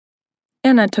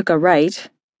Anna took a right,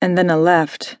 and then a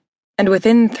left, and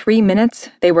within 3 minutes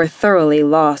they were thoroughly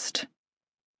lost.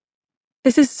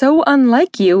 "This is so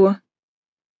unlike you."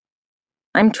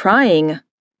 "I'm trying,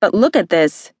 but look at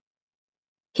this."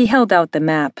 He held out the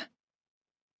map.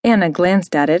 Anna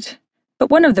glanced at it, but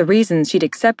one of the reasons she'd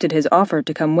accepted his offer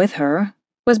to come with her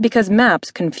was because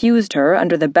maps confused her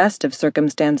under the best of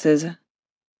circumstances.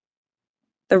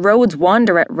 "The roads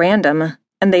wander at random,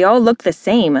 and they all look the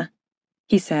same,"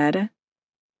 he said.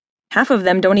 "Half of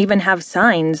them don't even have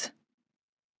signs."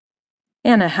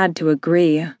 Anna had to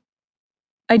agree.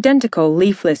 Identical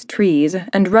leafless trees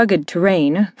and rugged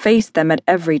terrain faced them at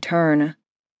every turn.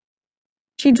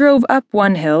 She drove up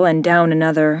one hill and down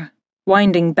another,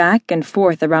 winding back and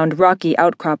forth around rocky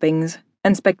outcroppings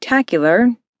and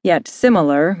spectacular, yet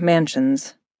similar,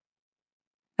 mansions.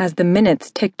 As the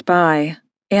minutes ticked by,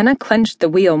 Anna clenched the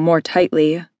wheel more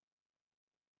tightly.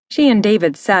 She and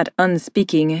David sat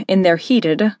unspeaking in their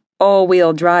heated,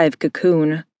 all-wheel drive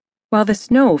cocoon, while the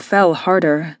snow fell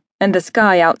harder and the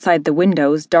sky outside the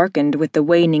windows darkened with the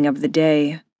waning of the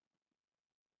day.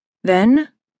 Then,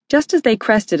 just as they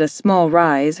crested a small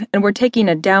rise and were taking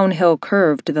a downhill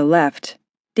curve to the left,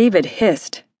 David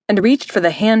hissed and reached for the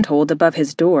handhold above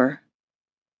his door.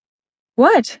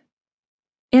 "What?"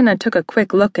 Anna took a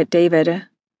quick look at David.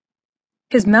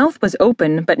 His mouth was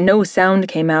open, but no sound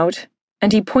came out,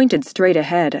 and he pointed straight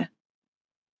ahead.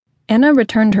 Anna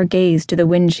returned her gaze to the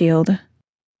windshield.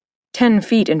 10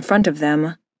 feet in front of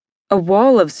them, a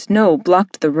wall of snow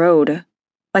blocked the road,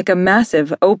 like a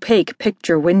massive, opaque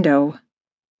picture window.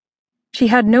 She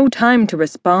had no time to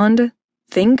respond,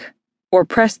 think, or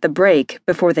press the brake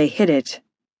before they hit it.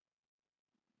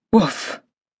 Woof!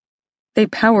 They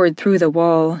powered through the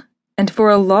wall, and for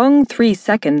a long 3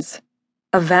 seconds,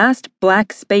 a vast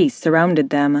black space surrounded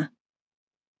them.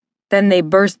 Then they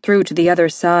burst through to the other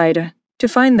side, to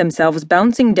find themselves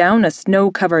bouncing down a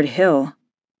snow-covered hill,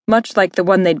 much like the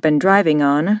one they'd been driving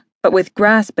on, but with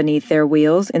grass beneath their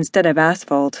wheels instead of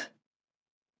asphalt.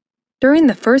 During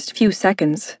the first few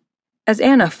seconds, as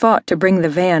Anna fought to bring the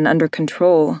van under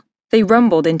control, they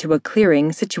rumbled into a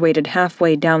clearing situated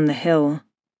halfway down the hill.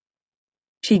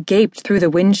 She gaped through the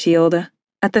windshield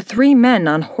at the 3 men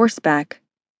on horseback,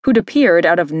 who'd appeared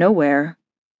out of nowhere.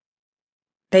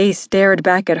 They stared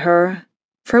back at her,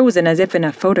 frozen as if in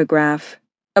a photograph,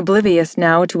 oblivious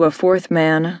now to a 4th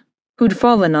man, who'd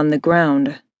fallen on the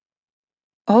ground.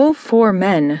 All 4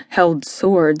 men held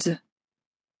swords.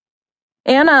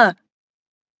 "Anna!"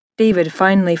 David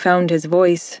finally found his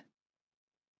voice.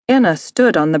 Anna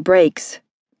stood on the brakes,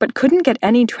 but couldn't get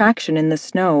any traction in the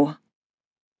snow.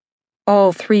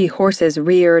 All 3 horses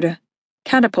reared,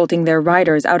 catapulting their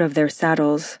riders out of their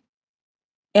saddles.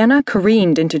 Anna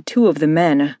careened into 2 of the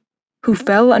men, who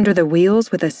fell under the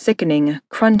wheels with a sickening,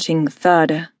 crunching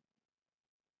thud.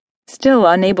 Still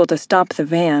unable to stop the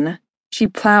van, she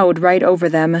plowed right over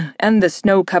them and the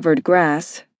snow-covered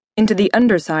grass into the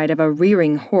underside of a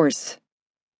rearing horse.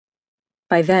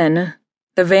 By then,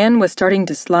 the van was starting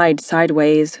to slide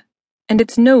sideways, and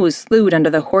its nose slewed under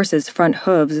the horse's front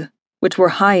hooves, which were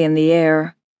high in the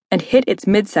air, and hit its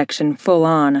midsection full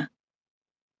on.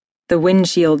 The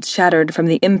windshield shattered from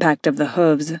the impact of the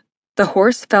hooves, the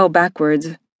horse fell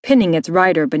backwards, pinning its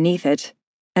rider beneath it,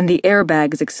 and the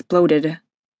airbags exploded.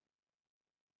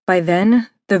 By then,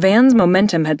 the van's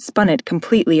momentum had spun it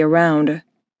completely around,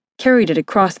 carried it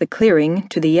across the clearing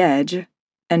to the edge,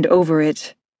 and over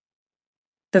it.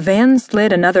 The van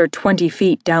slid another 20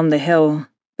 feet down the hill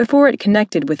before it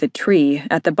connected with a tree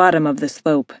at the bottom of the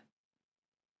slope.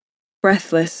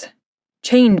 Breathless,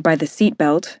 chained by the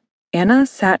seatbelt, Anna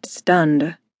sat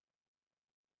stunned.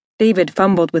 David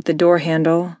fumbled with the door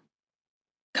handle.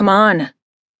 "Come on."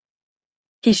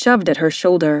 He shoved at her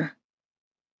shoulder.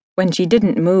 When she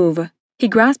didn't move, he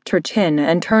grasped her chin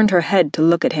and turned her head to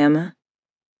look at him.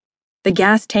 "The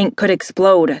gas tank could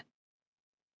explode."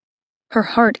 Her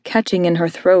heart catching in her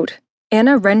throat,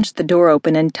 Anna wrenched the door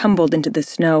open and tumbled into the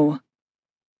snow.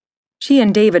 She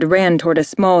and David ran toward a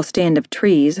small stand of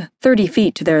trees 30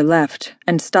 feet to their left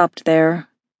and stopped there,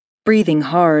 breathing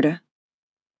hard.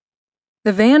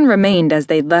 The van remained as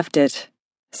they'd left it,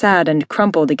 sad and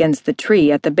crumpled against the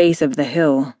tree at the base of the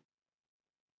hill.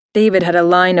 David had a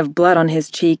line of blood on his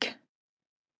cheek.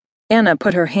 Anna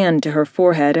put her hand to her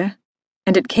forehead,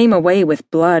 and it came away with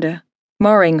blood,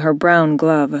 marring her brown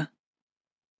glove.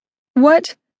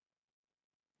 "What?"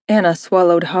 Anna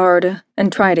swallowed hard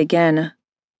and tried again.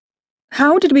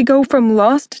 "How did we go from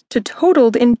lost to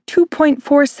totaled in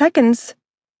 2.4 seconds?